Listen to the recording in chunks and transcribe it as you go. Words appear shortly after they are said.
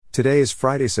Today is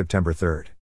Friday, September 3rd.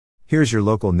 Here's your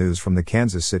local news from the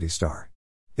Kansas City Star.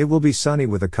 It will be sunny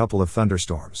with a couple of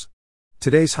thunderstorms.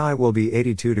 Today's high will be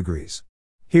 82 degrees.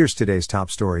 Here's today's top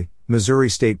story. Missouri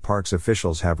State Parks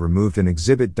officials have removed an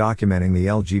exhibit documenting the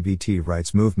LGBT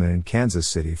rights movement in Kansas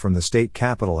City from the state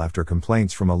capitol after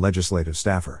complaints from a legislative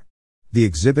staffer. The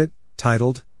exhibit,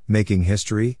 titled, Making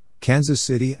History, Kansas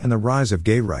City and the Rise of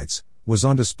Gay Rights, was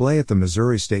on display at the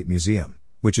Missouri State Museum,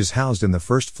 which is housed in the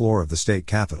first floor of the state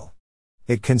capitol.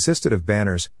 It consisted of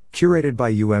banners, curated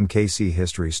by UMKC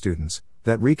history students,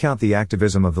 that recount the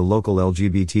activism of the local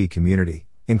LGBT community,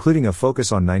 including a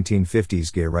focus on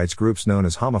 1950s gay rights groups known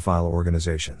as homophile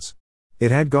organizations. It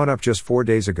had gone up just 4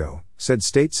 days ago, said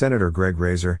State Senator Greg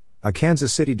Razor, a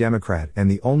Kansas City Democrat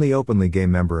and the only openly gay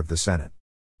member of the Senate.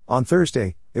 On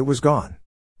Thursday, it was gone.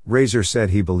 Razor said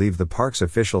he believed the parks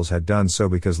officials had done so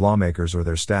because lawmakers or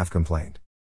their staff complained.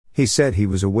 He said he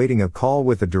was awaiting a call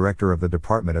with the director of the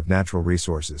Department of Natural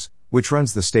Resources, which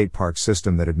runs the state park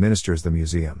system that administers the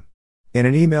museum. In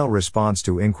an email response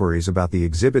to inquiries about the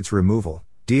exhibit's removal,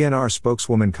 DNR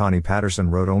spokeswoman Connie Patterson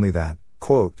wrote only that,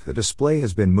 quote, the display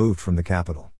has been moved from the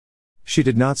Capitol. She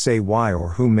did not say why or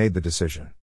who made the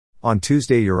decision. On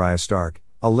Tuesday, Uriah Stark,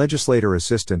 a legislator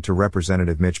assistant to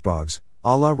Representative Mitch Boggs,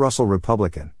 a la Russell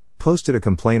Republican, posted a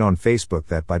complaint on Facebook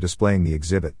that by displaying the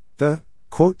exhibit, the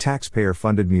quote,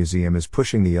 taxpayer-funded museum is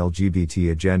pushing the LGBT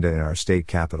agenda in our state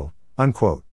capitol,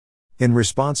 unquote. In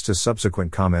response to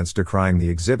subsequent comments decrying the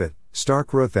exhibit,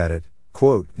 Stark wrote that it,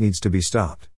 quote, needs to be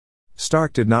stopped.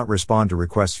 Stark did not respond to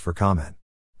requests for comment.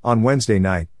 On Wednesday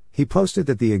night, he posted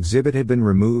that the exhibit had been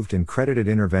removed and credited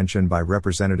intervention by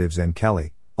Representatives Ann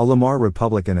Kelly, a Lamar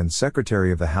Republican and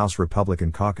Secretary of the House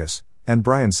Republican Caucus, and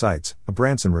Brian Seitz, a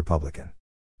Branson Republican.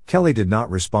 Kelly did not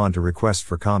respond to requests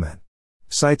for comment.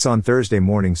 Seitz on Thursday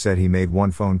morning said he made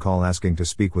one phone call asking to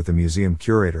speak with the museum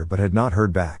curator but had not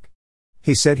heard back.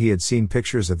 He said he had seen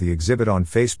pictures of the exhibit on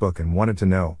Facebook and wanted to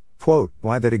know, quote,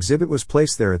 why that exhibit was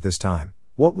placed there at this time,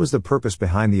 what was the purpose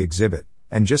behind the exhibit,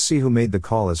 and just see who made the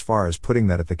call as far as putting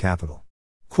that at the Capitol.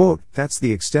 Quote, that's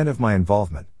the extent of my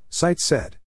involvement, Seitz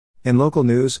said. In local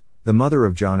news, the mother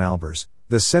of John Albers,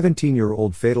 the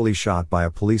 17-year-old fatally shot by a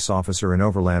police officer in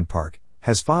Overland Park,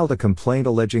 has filed a complaint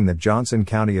alleging that Johnson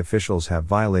County officials have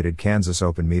violated Kansas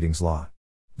open meetings law.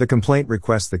 The complaint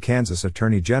requests the Kansas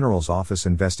Attorney General's office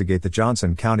investigate the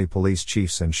Johnson County Police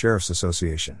Chiefs and Sheriffs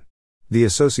Association. The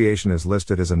association is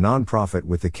listed as a nonprofit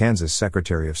with the Kansas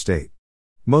Secretary of State.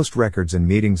 Most records and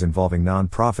meetings involving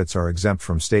nonprofits are exempt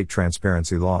from state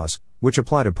transparency laws, which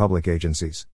apply to public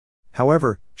agencies.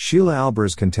 However, Sheila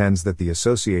Albers contends that the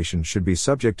association should be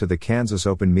subject to the Kansas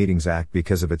Open Meetings Act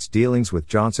because of its dealings with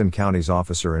Johnson County's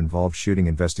Officer-Involved Shooting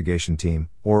Investigation Team,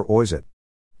 or OISIT.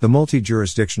 The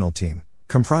multi-jurisdictional team,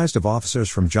 comprised of officers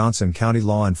from Johnson County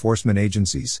law enforcement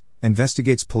agencies,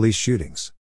 investigates police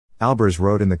shootings. Albers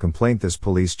wrote in the complaint this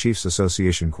Police Chiefs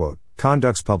Association, quote,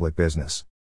 conducts public business.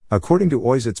 According to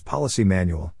OISIT's policy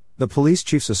manual, the Police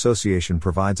Chiefs Association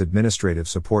provides administrative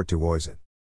support to OISIT.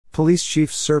 Police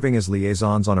chiefs serving as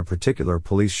liaisons on a particular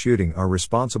police shooting are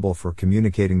responsible for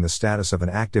communicating the status of an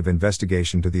active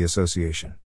investigation to the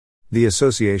association. The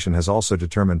association has also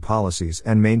determined policies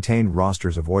and maintained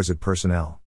rosters of OISIT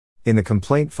personnel. In the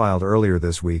complaint filed earlier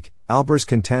this week, Albers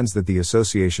contends that the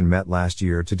association met last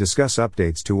year to discuss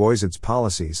updates to OISIT's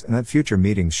policies and that future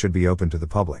meetings should be open to the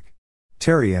public.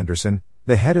 Terry Anderson,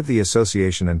 the head of the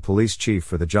association and police chief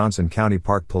for the Johnson County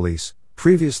Park Police,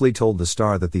 previously told the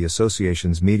Star that the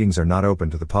association's meetings are not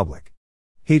open to the public.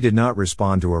 He did not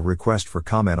respond to a request for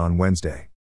comment on Wednesday.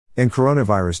 In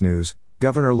coronavirus news,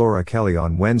 Governor Laura Kelly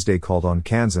on Wednesday called on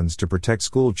Kansans to protect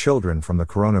school children from the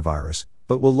coronavirus,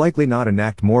 but will likely not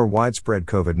enact more widespread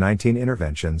COVID-19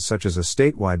 interventions such as a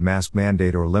statewide mask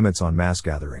mandate or limits on mass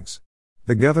gatherings.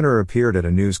 The governor appeared at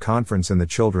a news conference in the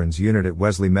Children's Unit at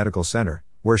Wesley Medical Center,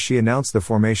 where she announced the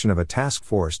formation of a task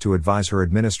force to advise her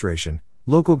administration,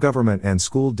 local government and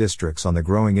school districts on the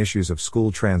growing issues of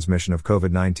school transmission of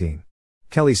COVID-19.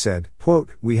 Kelly said, quote,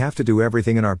 we have to do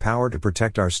everything in our power to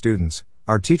protect our students,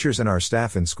 our teachers and our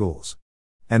staff in schools.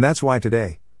 And that's why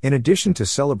today, in addition to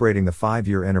celebrating the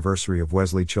 5-year anniversary of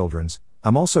Wesley Children's,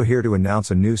 I'm also here to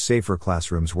announce a new Safer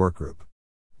Classrooms workgroup.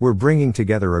 We're bringing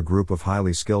together a group of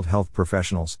highly skilled health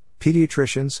professionals,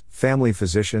 pediatricians, family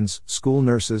physicians, school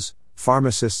nurses,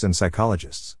 pharmacists and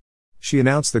psychologists. She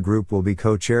announced the group will be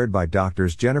co-chaired by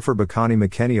Drs. Jennifer Bacani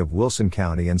McKinney of Wilson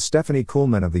County and Stephanie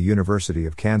Kuhlman of the University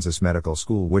of Kansas Medical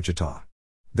School, Wichita.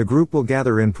 The group will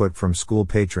gather input from school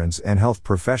patrons and health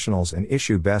professionals and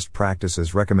issue best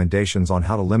practices recommendations on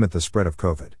how to limit the spread of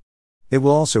COVID. It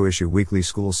will also issue weekly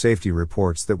school safety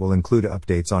reports that will include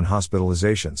updates on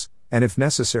hospitalizations, and if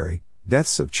necessary,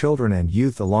 deaths of children and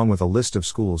youth along with a list of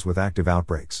schools with active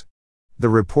outbreaks. The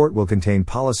report will contain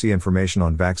policy information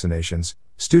on vaccinations,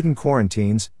 student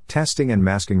quarantines, testing and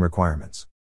masking requirements.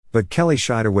 But Kelly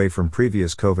shied away from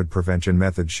previous COVID prevention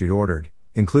methods she'd ordered,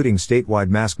 including statewide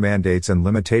mask mandates and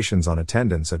limitations on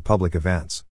attendance at public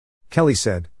events. Kelly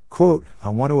said, quote, "I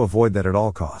want to avoid that at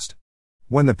all cost.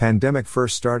 When the pandemic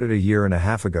first started a year and a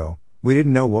half ago, we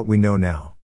didn't know what we know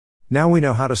now. Now we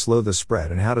know how to slow the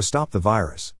spread and how to stop the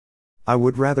virus. I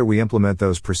would rather we implement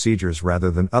those procedures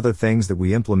rather than other things that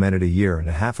we implemented a year and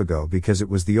a half ago because it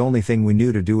was the only thing we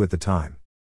knew to do at the time.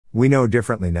 We know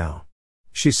differently now."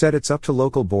 She said it's up to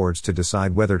local boards to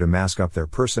decide whether to mask up their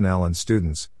personnel and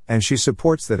students, and she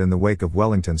supports that in the wake of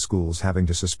Wellington schools having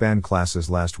to suspend classes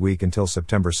last week until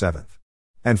September 7th.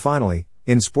 And finally,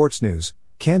 in sports news,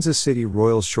 Kansas City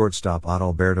Royals shortstop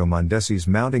Adalberto Mondesi's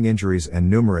mounting injuries and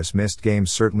numerous missed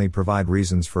games certainly provide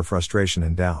reasons for frustration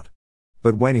and doubt.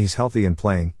 But when he's healthy and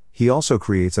playing, he also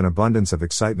creates an abundance of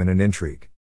excitement and intrigue.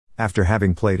 After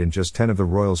having played in just 10 of the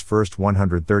Royals' first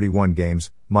 131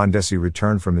 games, Mondesi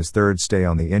returned from his third stay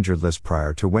on the injured list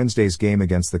prior to Wednesday's game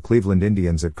against the Cleveland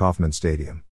Indians at Kauffman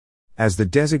Stadium. As the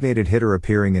designated hitter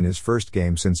appearing in his first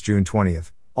game since June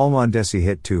 20th, Mondesi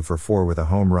hit 2 for 4 with a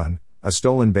home run, a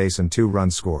stolen base and 2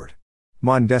 runs scored.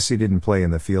 Mondesi didn't play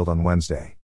in the field on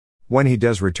Wednesday. When he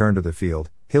does return to the field,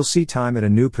 he'll see time at a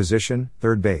new position,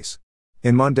 third base.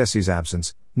 In Mondesi's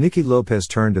absence, Nicky Lopez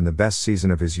turned in the best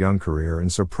season of his young career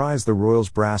and surprised the Royals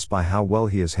brass by how well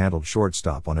he has handled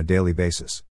shortstop on a daily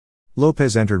basis.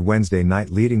 Lopez entered Wednesday night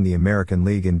leading the American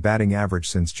League in batting average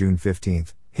since June 15,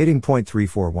 hitting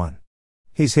 .341.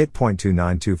 He's hit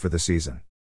 .292 for the season.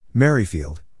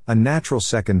 Merrifield, a natural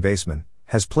second baseman,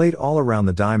 has played all around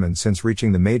the diamond since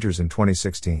reaching the majors in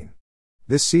 2016.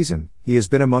 This season, he has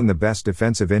been among the best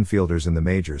defensive infielders in the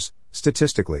majors,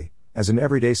 statistically, as an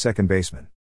everyday second baseman.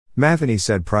 Matheny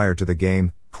said prior to the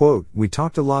game, quote, "We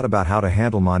talked a lot about how to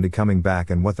handle Mondi coming back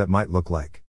and what that might look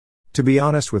like. To be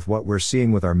honest with what we're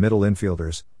seeing with our middle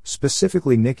infielders,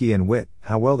 specifically Nicky and Witt,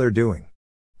 how well they're doing.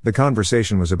 The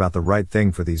conversation was about the right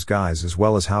thing for these guys as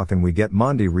well as how can we get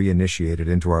Mondi reinitiated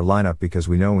into our lineup because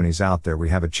we know when he's out there we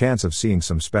have a chance of seeing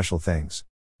some special things."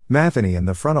 Matheny and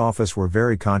the front office were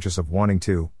very conscious of wanting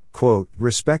to, quote,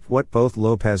 "respect what both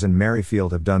Lopez and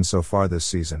Merrifield have done so far this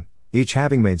season, each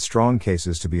having made strong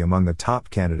cases to be among the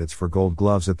top candidates for Gold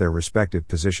Gloves at their respective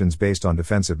positions based on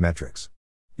defensive metrics."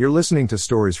 You're listening to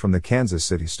stories from the Kansas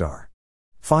City Star.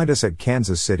 Find us at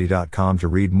kansascity.com to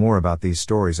read more about these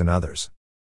stories and others.